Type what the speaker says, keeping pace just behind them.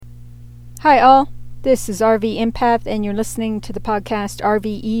Hi all, this is RV Empath and you're listening to the podcast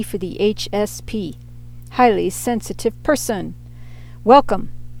RVE for the HSP, Highly Sensitive Person.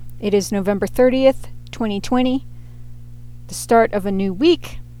 Welcome. It is November 30th, 2020, the start of a new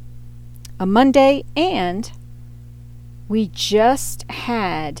week, a Monday, and we just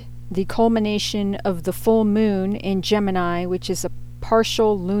had the culmination of the full moon in Gemini, which is a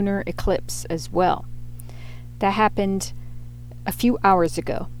partial lunar eclipse as well. That happened a few hours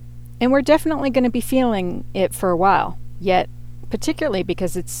ago. And we're definitely going to be feeling it for a while, yet particularly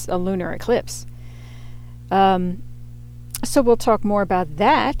because it's a lunar eclipse. So we'll talk more about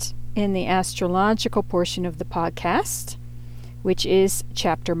that in the astrological portion of the podcast, which is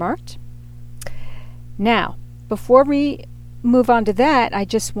chapter marked. Now, before we move on to that, I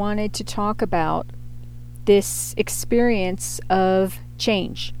just wanted to talk about this experience of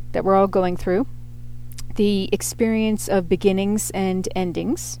change that we're all going through, the experience of beginnings and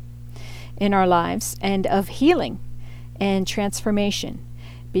endings in our lives, and of healing and transformation,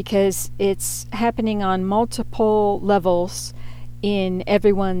 because it's happening on multiple levels in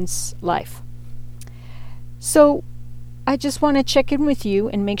everyone's life. So I just want to check in with you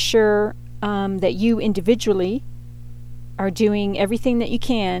and make sure that you individually are doing everything that you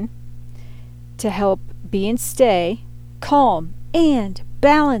can to help be and stay calm and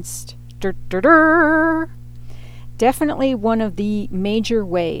balanced. Definitely one of the major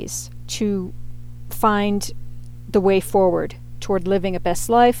ways to find the way forward toward living a best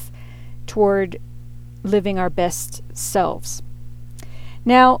life, toward living our best selves.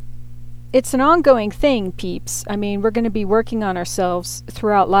 Now, it's an ongoing thing, peeps. I mean, we're going to be working on ourselves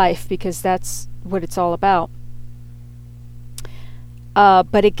throughout life because that's what it's all about.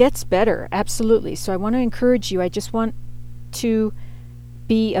 But it gets better, absolutely. So I want to encourage you. I just want to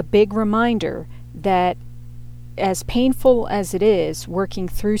be a big reminder that as painful as it is working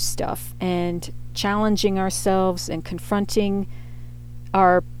through stuff and challenging ourselves and confronting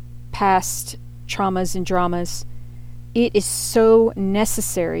our past traumas and dramas, it is so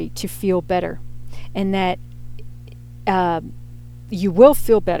necessary to feel better, and that you will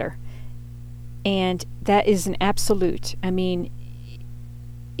feel better, and that is an absolute. I mean,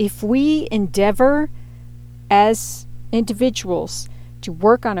 if we endeavor as individuals to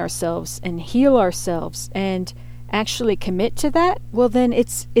work on ourselves and heal ourselves and actually commit to that, well then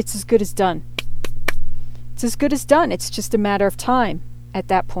it's as good as done. It's as good as done. It's just a matter of time at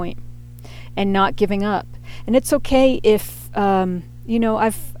that point and not giving up. And it's okay if I've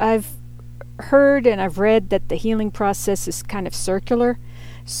heard and I've read that the healing process is kind of circular,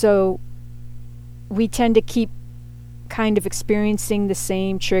 so we tend to keep kind of experiencing the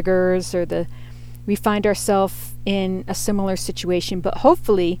same triggers, or we find ourselves in a similar situation, but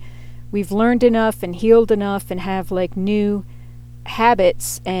hopefully we've learned enough and healed enough and have like new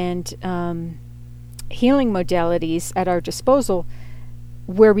habits and healing modalities at our disposal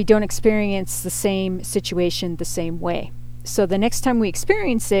where we don't experience the same situation the same way. So the next time we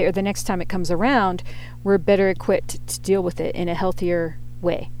experience it, or the next time it comes around, we're better equipped to deal with it in a healthier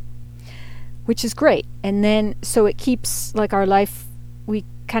way, which is great. And then so it keeps like our life, we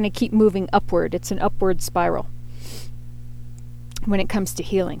kind of keep moving upward. It's an upward spiral when it comes to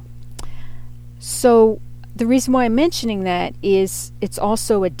healing. So the reason why I'm mentioning that is it's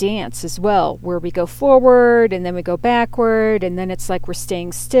also a dance as well, where we go forward and then we go backward, and then it's like we're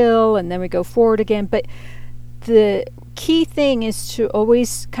staying still and then we go forward again. But the key thing is to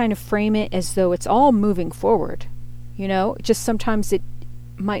always kind of frame it as though it's all moving forward. You know, just sometimes it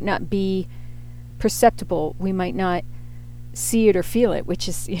might not be perceptible. We might not see it or feel it, which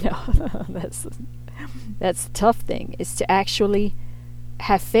is, that's the tough thing, is to actually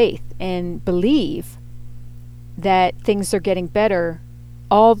have faith and believe that things are getting better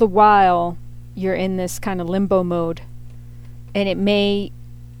all the while you're in this kind of limbo mode. And it may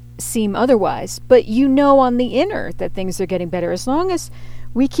seem otherwise, but on the inner that things are getting better, as long as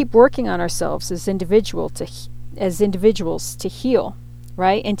we keep working on ourselves as individuals to heal,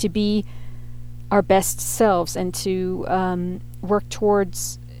 right? And to be our best selves, and to work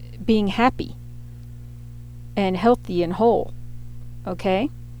towards being happy and healthy and whole. Okay?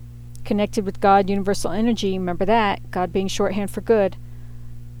 Connected with God, universal energy, remember that, God being shorthand for good.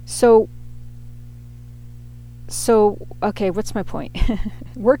 So okay, what's my point?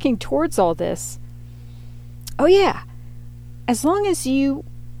 Working towards all this. Oh yeah, as long as you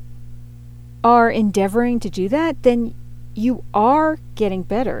are endeavoring to do that, then you are getting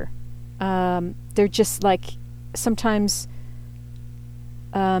better. They're just like sometimes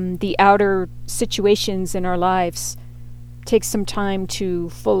the outer situations in our lives take some time to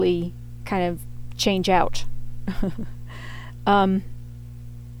fully kind of change out.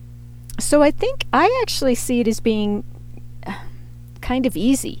 So I think I actually see it as being kind of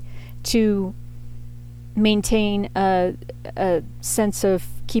easy to maintain a sense of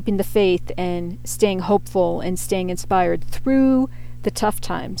keeping the faith and staying hopeful and staying inspired through the tough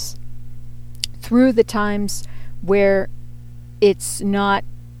times, through the times where it's not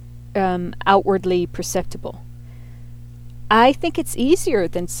outwardly perceptible. I think it's easier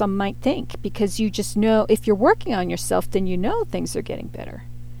than some might think, because you just know if you're working on yourself, then you know things are getting better.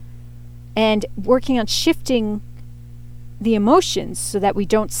 And working on shifting the emotions so that we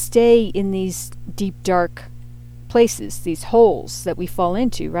don't stay in these deep, dark places, these holes that we fall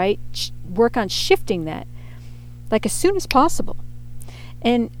into, right? Work on shifting that, like, as soon as possible.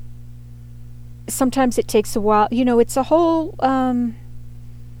 And sometimes it takes a while. You know, it's a whole kind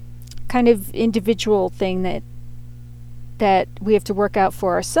of individual thing that we have to work out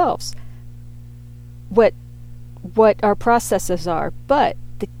for ourselves, what our processes are. But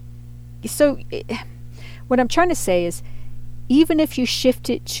what I'm trying to say is, even if you shift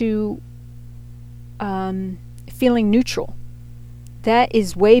it to feeling neutral, that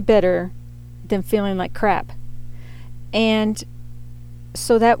is way better than feeling like crap. And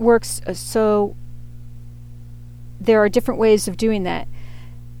so that works. So there are different ways of doing that.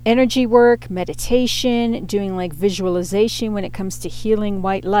 Energy work, meditation, doing like visualization when it comes to healing,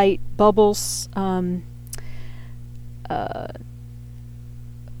 white light, bubbles,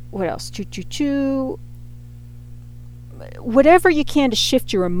 what else? Whatever you can to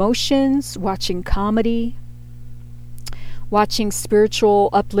shift your emotions, watching comedy, watching spiritual,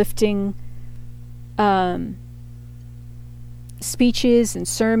 uplifting speeches and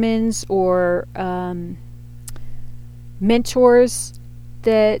sermons, or mentors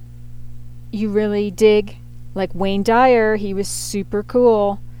that you really dig, like Wayne Dyer. He was super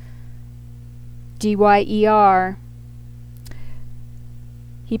cool. Dyer.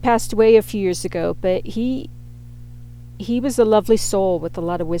 He passed away a few years ago, but he was a lovely soul with a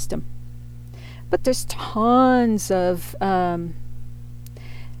lot of wisdom. But there's tons of they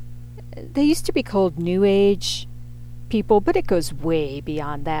used to be called New Age people, but it goes way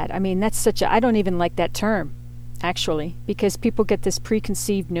beyond that. I mean, that's I don't even like that term, actually, because people get this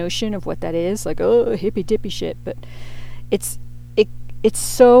preconceived notion of what that is, like, oh, hippy dippy shit. But it's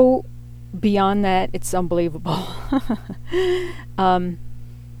so beyond that, it's unbelievable.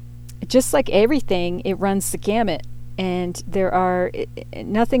 Just like everything, it runs the gamut, and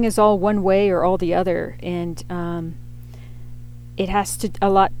nothing is all one way or all the other, and it has a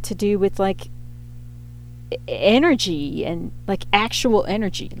lot to do with like energy, and like actual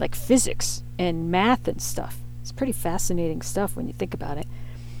energy, like physics and math and stuff. It's pretty fascinating stuff when you think about it.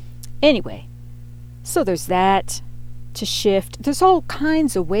 Anyway, so there's that to shift. There's all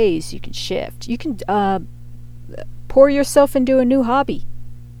kinds of ways you can shift. You can pour yourself into a new hobby.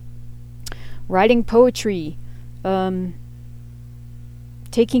 Writing poetry,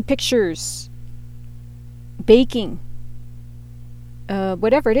 taking pictures, baking,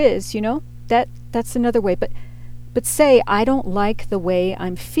 whatever it is, that's another way. But say, I don't like the way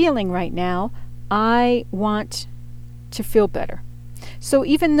I'm feeling right now. I want to feel better. So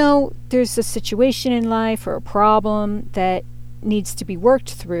even though there's a situation in life or a problem that needs to be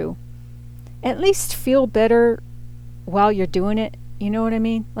worked through, at least feel better while you're doing it. You know what I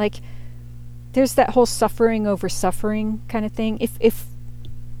mean? Like, there's that whole suffering over suffering kind of thing. If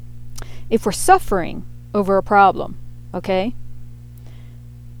we're suffering over a problem, okay,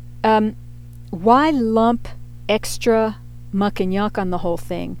 why lump extra muck and yuck on the whole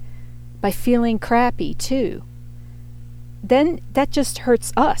thing by feeling crappy too? Then that just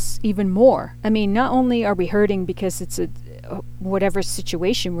hurts us even more. I mean, not only are we hurting because it's a whatever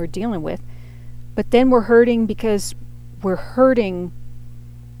situation we're dealing with, but then we're hurting because we're hurting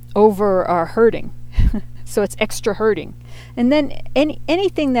over our hurting. So it's extra hurting. And then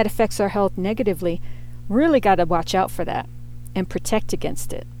anything that affects our health negatively, really got to watch out for that and protect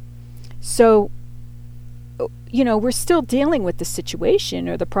against it. So, we're still dealing with the situation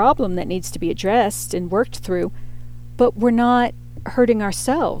or the problem that needs to be addressed and worked through, but we're not hurting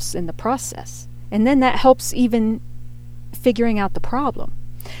ourselves in the process. And then that helps even figuring out the problem.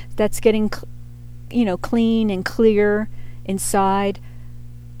 That's getting, clean and clear inside,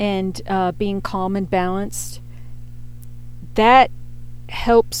 and being calm and balanced. That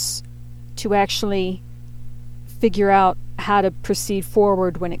helps to actually figure out how to proceed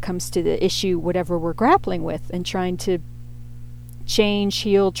forward when it comes to the issue, whatever we're grappling with, and trying to change,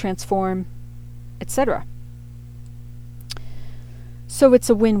 heal, transform, etc. So it's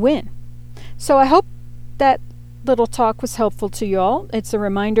a win-win. So I hope that little talk was helpful to you all. It's a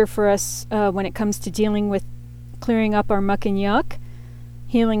reminder for us when it comes to dealing with clearing up our muck and yuck.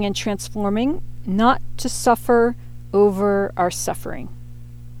 healing and transforming, not to suffer over our suffering.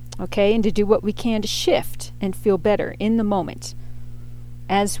 Okay, and to do what we can to shift and feel better in the moment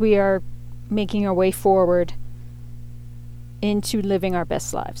as we are making our way forward into living our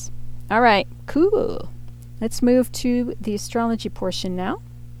best lives. All right, cool. Let's move to the astrology portion now.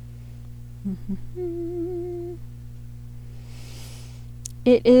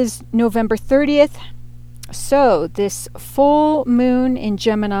 It is November 30th. So, this full moon in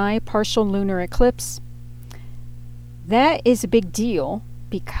Gemini, partial lunar eclipse, that is a big deal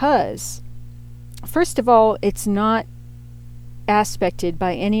because, first of all, it's not aspected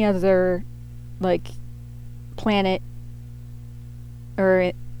by any other, like, planet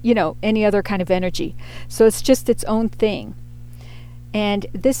or, any other kind of energy. So it's just its own thing. And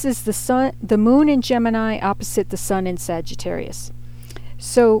this is the moon in Gemini opposite the sun in Sagittarius.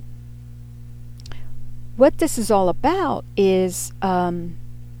 So what this is all about is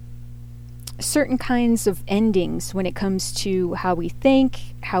certain kinds of endings when it comes to how we think,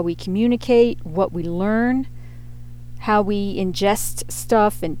 how we communicate, what we learn, how we ingest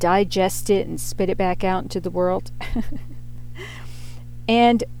stuff and digest it and spit it back out into the world.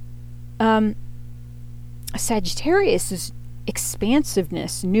 And Sagittarius is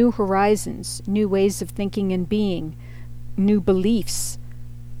expansiveness, new horizons, new ways of thinking and being, new beliefs,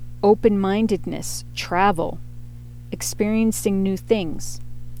 open-mindedness, travel, experiencing new things,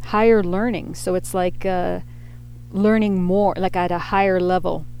 higher learning. So it's like learning more, like at a higher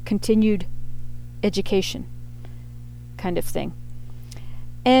level, continued education kind of thing.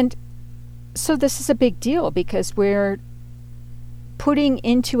 And so this is a big deal because we're putting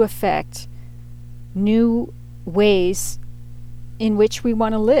into effect new ways in which we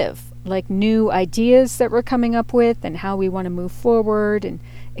want to live, like new ideas that we're coming up with and how we want to move forward and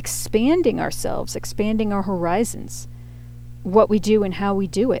expanding ourselves, expanding our horizons, what we do and how we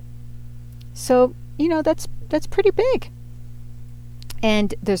do it. So, that's pretty big.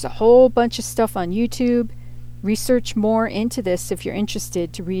 And there's a whole bunch of stuff on YouTube. Research more into this if you're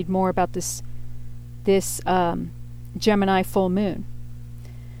interested to read more about this Gemini full moon.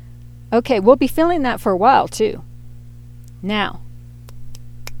 Okay, we'll be feeling that for a while too. Now,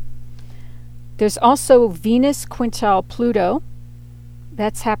 there's also Venus quintile Pluto.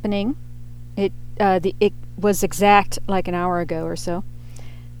 That's happening. It was exact like an hour ago or so.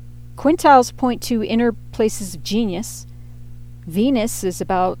 Quintiles point to inner places of genius. Venus is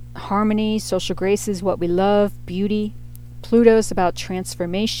about harmony, social graces, what we love, beauty. Pluto's about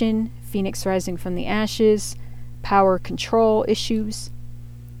transformation, phoenix rising from the ashes, power control issues.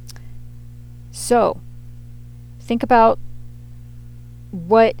 So, think about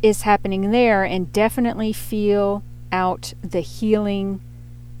what is happening there and definitely feel out the healing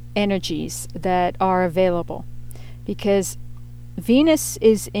energies that are available. Because Venus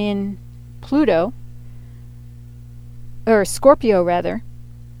is in Pluto, or Scorpio rather,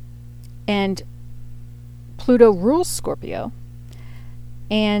 and Pluto rules Scorpio,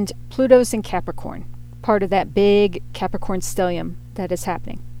 and Pluto's in Capricorn, part of that big Capricorn stellium that is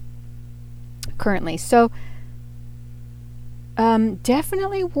happening currently. So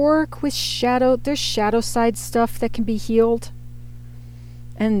definitely work with shadow. There's shadow side stuff that can be healed,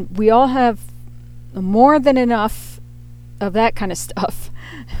 and we all have more than enough of that kind of stuff.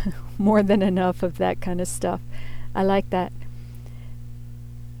 More than enough of that kind of stuff. I like that.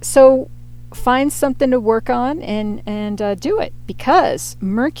 So find something to work on and do it, because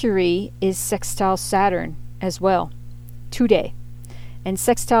Mercury is sextile Saturn as well today. And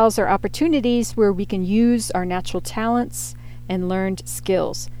sextiles are opportunities where we can use our natural talents and learned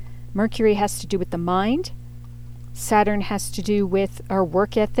skills. Mercury has to do with the mind. Saturn has to do with our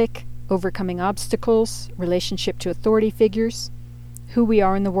work ethic, overcoming obstacles, relationship to authority figures, who we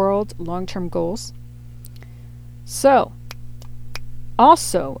are in the world, long-term goals. So,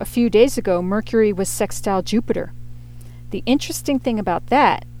 also, a few days ago, Mercury was sextile Jupiter. The interesting thing about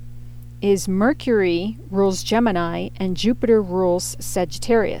that is Mercury rules Gemini and Jupiter rules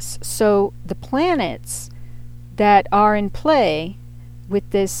Sagittarius. So the planets that are in play with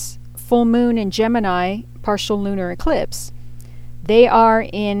this full moon in Gemini partial lunar eclipse, they are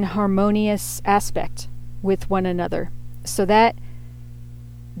in harmonious aspect with one another. So that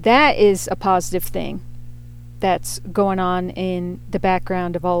is a positive thing that's going on in the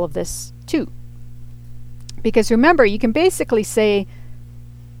background of all of this too. Because remember, you can basically say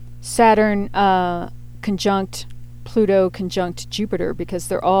Saturn conjunct Pluto conjunct Jupiter, because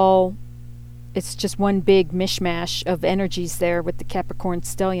they're all, it's just one big mishmash of energies there with the Capricorn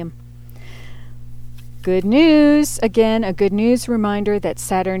stellium. Good news, again, a good news reminder that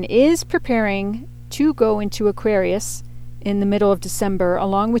Saturn is preparing to go into Aquarius in the middle of December,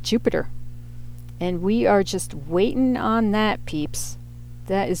 along with Jupiter. And we are just waiting on that, peeps.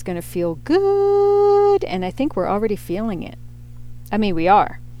 That is going to feel good, and I think we're already feeling it. I mean, we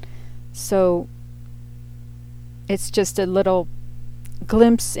are. So it's just a little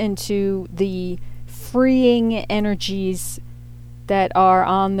glimpse into the freeing energies that are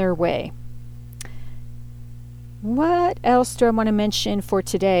on their way. What else do I want to mention for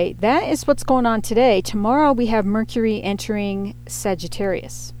today? That is what's going on today. Tomorrow we have Mercury entering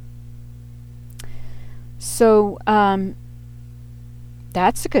Sagittarius. So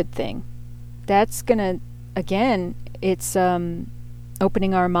that's a good thing. That's going to, again, it's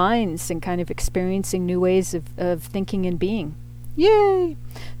opening our minds and kind of experiencing new ways of thinking and being. Yay!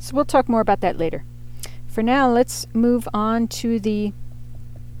 So we'll talk more about that later. For now, let's move on to the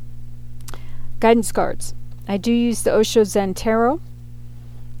guidance cards. I do use the Osho Zen Tarot.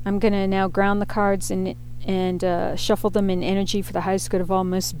 I'm going to now ground the cards and shuffle them in energy for the highest good of all,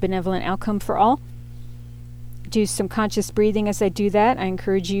 most benevolent outcome for all. Do some conscious breathing as I do that. I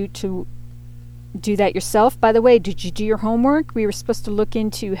encourage you to do that yourself. By the way, did you do your homework? We were supposed to look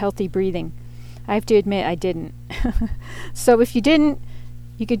into healthy breathing. I have to admit I didn't. So if you didn't,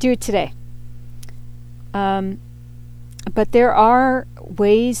 you could do it today. But there are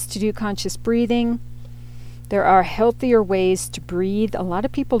ways to do conscious breathing. There are healthier ways to breathe. A lot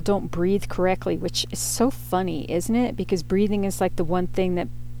of people don't breathe correctly, which is so funny, isn't it? Because breathing is like the one thing that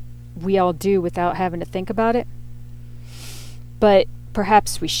we all do without having to think about it. But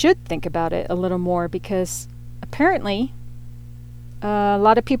perhaps we should think about it a little more, because apparently a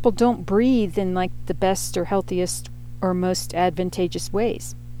lot of people don't breathe in like the best or healthiest or most advantageous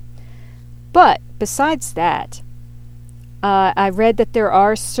ways. But besides that, I read that there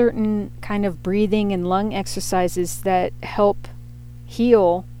are certain kind of breathing and lung exercises that help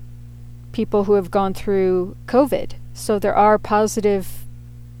heal people who have gone through COVID. So there are positive,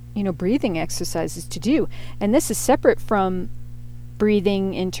 breathing exercises to do. And this is separate from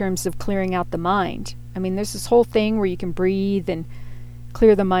breathing in terms of clearing out the mind. I mean, there's this whole thing where you can breathe and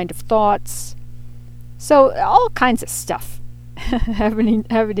clear the mind of thoughts. So all kinds of stuff having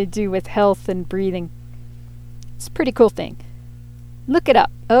to do with health and breathing. It's a pretty cool thing. Look it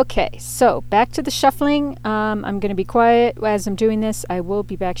up. Okay, so back to the shuffling. I'm going to be quiet as I'm doing this. I will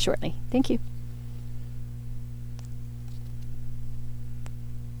be back shortly. Thank you.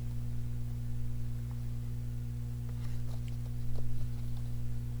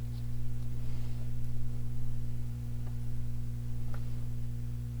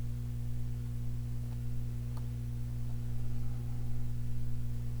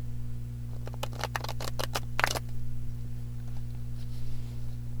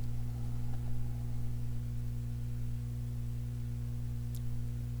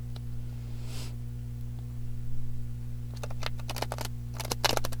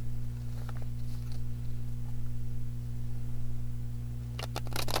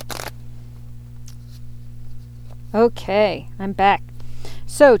 Okay, I'm back.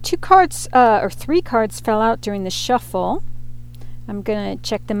 So 2 cards, or 3 cards fell out during the shuffle. I'm going to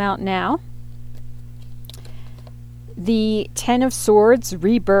check them out now. The 10 of Swords,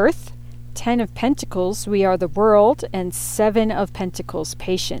 Rebirth. 10 of Pentacles, We Are the World. And 7 of Pentacles,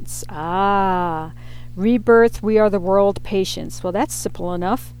 Patience. Rebirth, We Are the World, Patience. Well, that's simple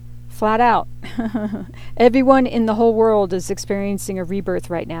enough. Flat out. Everyone in the whole world is experiencing a rebirth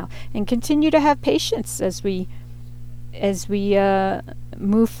right now. And continue to have patience as we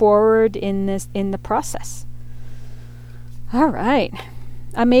move forward in the process. All right.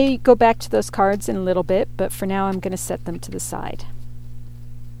 I may go back to those cards in a little bit, but for now I'm going to set them to the side.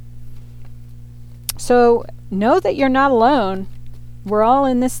 So know that you're not alone. We're all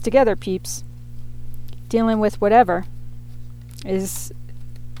in this together, peeps. Dealing with whatever is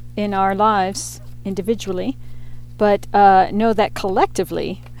in our lives individually, but know that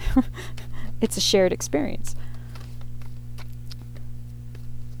collectively it's a shared experience.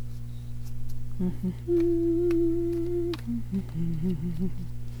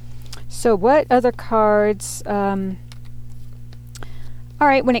 So what other cards? All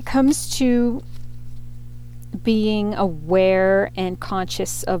right, when it comes to being aware and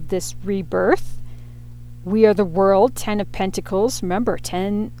conscious of this rebirth, We Are the World, 10 of Pentacles. Remember,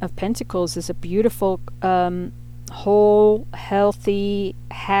 10 of Pentacles is a beautiful, whole, healthy,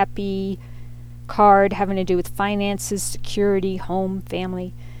 happy card having to do with finances, security, home,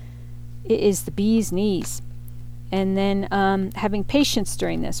 family. It is the bee's knees. And then having patience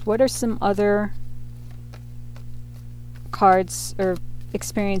during this. What are some other cards or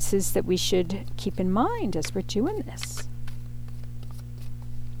experiences that we should keep in mind as we're doing this?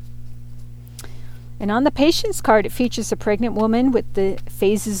 And on the Patience card, it features a pregnant woman with the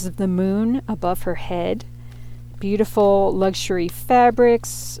phases of the moon above her head. Beautiful luxury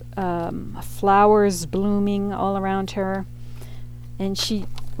fabrics, flowers blooming all around her. And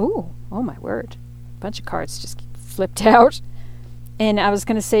oh my word. A bunch of cards just flipped out. And I was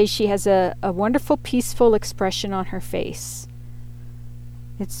going to say she has a wonderful, peaceful expression on her face.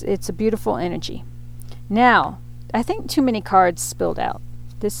 It's a beautiful energy. Now, I think too many cards spilled out.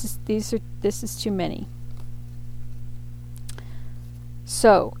 This is too many.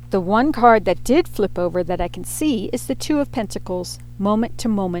 So, the one card that did flip over that I can see is the Two of Pentacles, moment to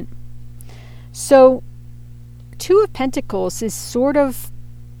moment. So, Two of Pentacles is sort of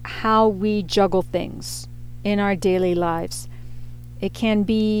how we juggle things in our daily lives. It can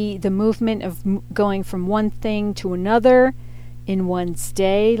be the movement of going from one thing to another in one's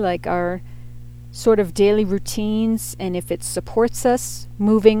day, like our sort of daily routines, and if it supports us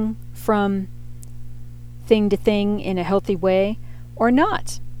moving from thing to thing in a healthy way or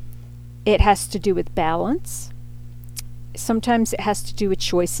not. It has to do with balance. Sometimes it has to do with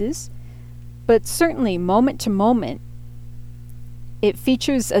choices, but certainly moment to moment, it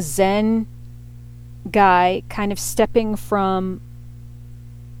features a Zen guy kind of stepping from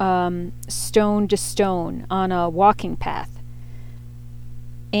stone to stone on a walking path.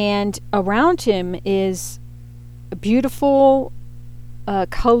 And around him is a beautiful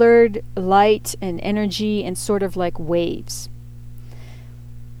colored light and energy and sort of like waves.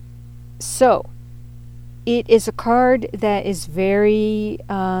 So, it is a card that is very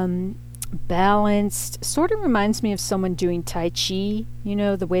balanced. Sort of reminds me of someone doing Tai Chi,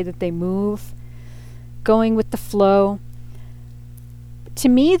 the way that they move, going with the flow. To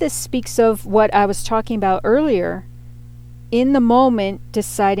me, this speaks of what I was talking about earlier, in the moment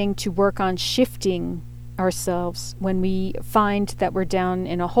deciding to work on shifting ourselves when we find that we're down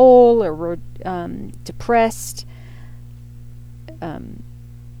in a hole or we're depressed,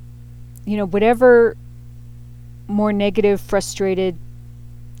 whatever more negative, frustrated,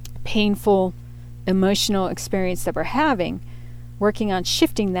 painful, emotional experience that we're having, working on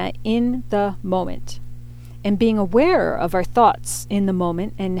shifting that in the moment and being aware of our thoughts in the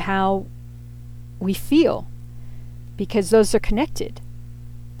moment and how we feel, because those are connected.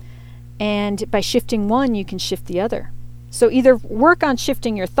 And by shifting one, you can shift the other. So either work on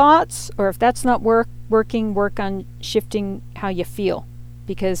shifting your thoughts, or if that's not working, work on shifting how you feel.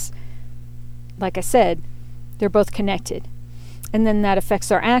 Because, like I said, they're both connected. And then that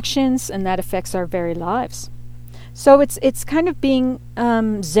affects our actions, and that affects our very lives. So it's kind of being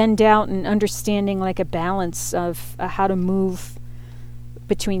zenned out and understanding like a balance of how to move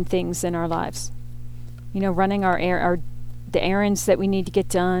between things in our lives. Running the errands that we need to get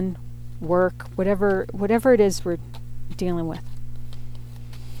done, work, whatever it is we're dealing with.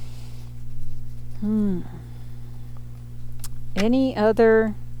 Any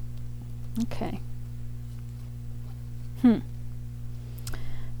other? Okay.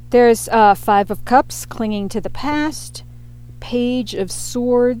 There's Five of Cups, clinging to the past. Page of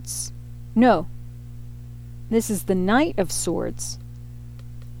Swords. No. This is the Knight of Swords.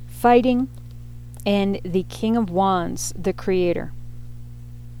 Fighting. And the King of Wands, the Creator.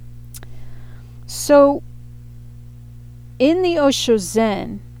 So, in the Osho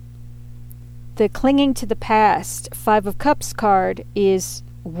Zen, the clinging to the past, Five of Cups card is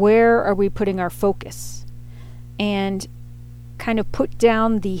where are we putting our focus? And kind of put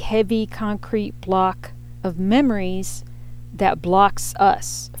down the heavy concrete block of memories that blocks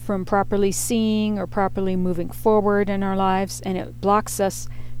us from properly seeing or properly moving forward in our lives, and it blocks us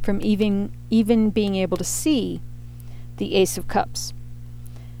from even being able to see the Ace of Cups,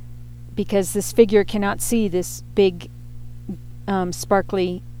 because this figure cannot see this big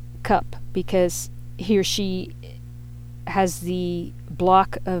sparkly cup, because he or she has the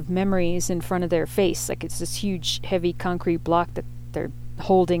block of memories in front of their face, like it's this huge heavy concrete block that they're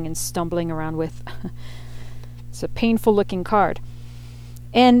holding and stumbling around with. It's a painful looking card.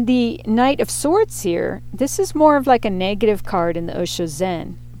 And the Knight of Swords here, this is more of like a negative card in the Osho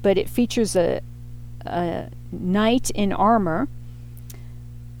Zen, but it features a knight in armor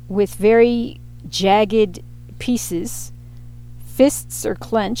with very jagged pieces. Fists are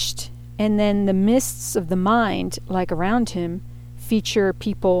clenched, and then the mists of the mind, like around him, feature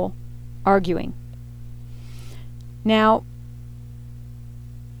people arguing. Now,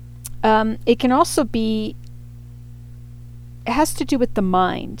 it can also be, it has to do with the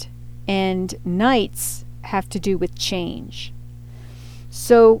mind, and knights have to do with change.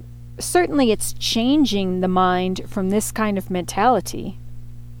 So certainly it's changing the mind from this kind of mentality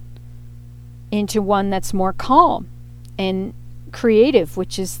into one that's more calm and creative,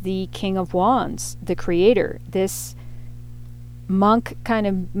 which is the King of Wands, the creator. This monk kind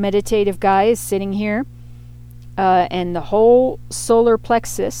of meditative guy is sitting here, and the whole solar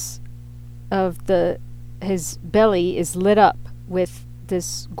plexus of his belly is lit up with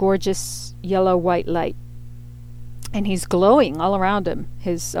this gorgeous yellow-white light. And he's glowing all around him,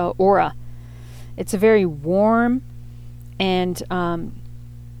 his aura. It's a very warm and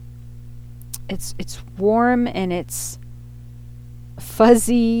it's warm and it's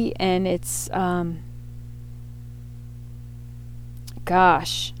fuzzy and it's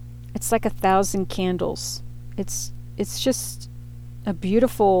gosh, it's like 1,000 candles. It's just a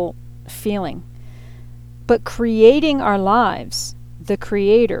beautiful feeling. But creating our lives, the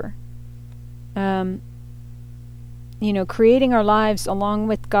creator, creating our lives along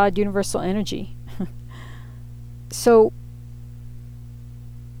with God, universal energy. So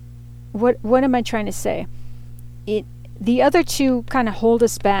what am I trying to say? The other two kind of hold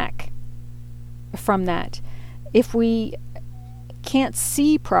us back from that. If we can't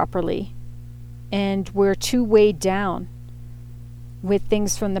see properly and we're too weighed down with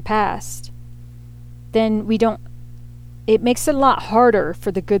things from the past, then it makes it a lot harder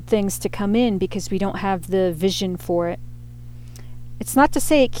for the good things to come in because we don't have the vision for it. It's not to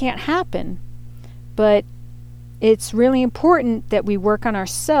say it can't happen, but it's really important that we work on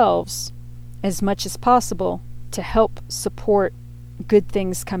ourselves as much as possible to help support good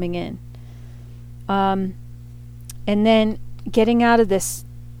things coming in. And then getting out of this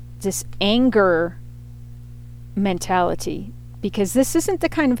anger mentality, because this isn't the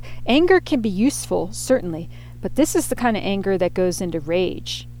kind of anger can be useful, certainly, but this is the kind of anger that goes into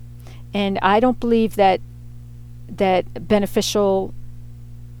rage. And I don't believe that beneficial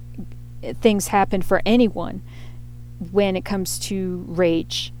things happen for anyone when it comes to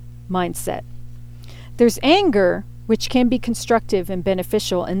rage mindset. There's anger, which can be constructive and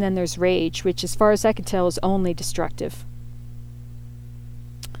beneficial, and then there's rage, which as far as I can tell is only destructive.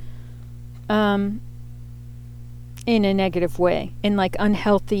 In a negative way, in like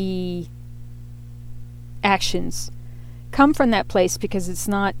unhealthy actions come from that place because it's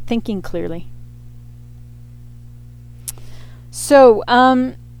not thinking clearly. So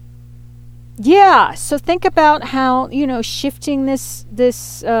so think about how, shifting this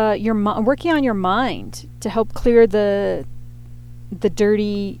working on your mind to help clear the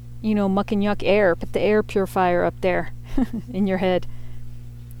dirty, muck and yuck air. Put the air purifier up there in your head.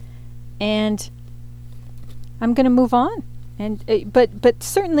 And I'm going to move on. And but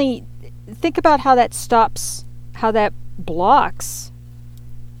certainly think about how that stops, how that blocks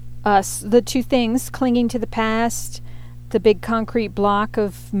us, the two things, clinging to the past, the big concrete block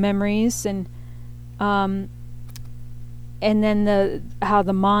of memories, and then how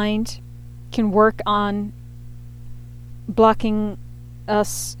the mind can work on blocking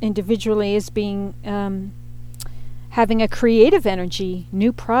us individually as being having a creative energy,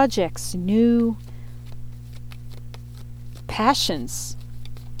 new projects, new passions,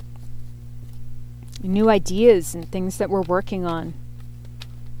 new ideas and things that we're working on,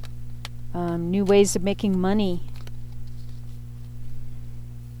 new ways of making money,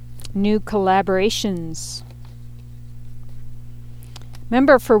 new collaborations.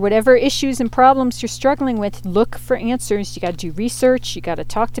 Remember, for whatever issues and problems you're struggling with, look for answers. You got to do research, you got to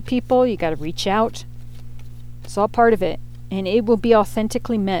talk to people, you got to reach out. It's all part of it, and it will be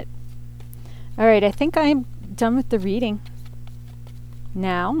authentically met. All right, I think I'm done with the reading.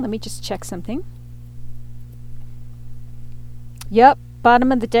 Now, let me just check something. Yep,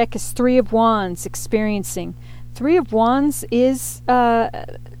 bottom of the deck is Three of Wands, experiencing. Three of Wands is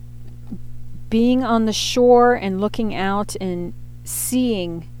being on the shore and looking out and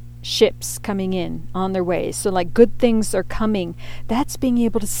seeing ships coming in on their way. So like good things are coming. That's being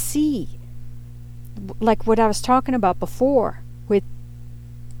able to see. Like what I was talking about before with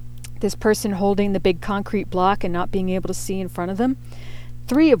this person holding the big concrete block and not being able to see in front of them.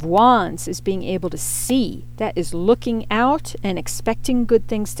 Three of Wands is being able to see. That is looking out and expecting good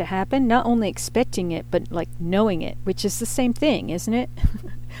things to happen. Not only expecting it, but like knowing it, which is the same thing, isn't it?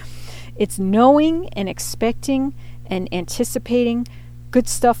 It's knowing and expecting and anticipating good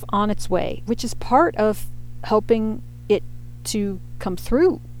stuff on its way, which is part of helping it to come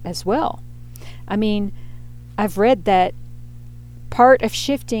through as well. I mean, I've read that part of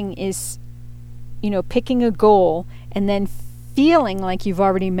shifting is, picking a goal and then feeling like you've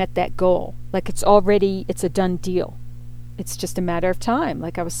already met that goal. Like it's a done deal. It's just a matter of time,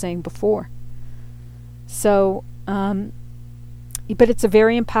 like I was saying before. So, but it's a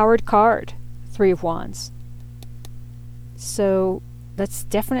very empowered card, Three of Wands. So let's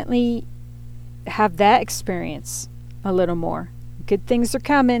definitely have that experience a little more. Good things are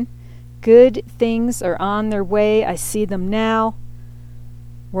coming. Good things are on their way. I see them now.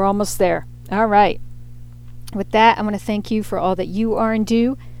 We're almost there. All right. With that, I want to thank you for all that you are and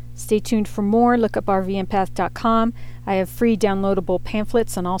do. Stay tuned for more. Look up rvempath.com. I have free downloadable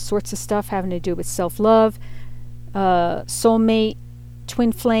pamphlets on all sorts of stuff having to do with self-love, soulmate,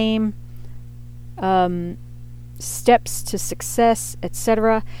 twin flame, steps to success,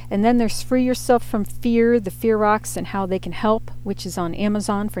 etc. And then there's Free Yourself from Fear, the Fear Rocks and How They Can Help, which is on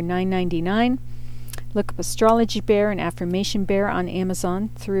Amazon for $9.99. Look up Astrology Bear and Affirmation Bear on Amazon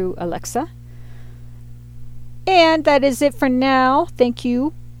through Alexa. And that is it for now. Thank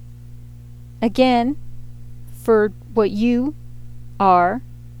you again for what you are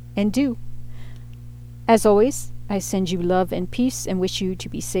and do. As always, I send you love and peace and wish you to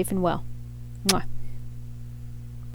be safe and well. Mwah.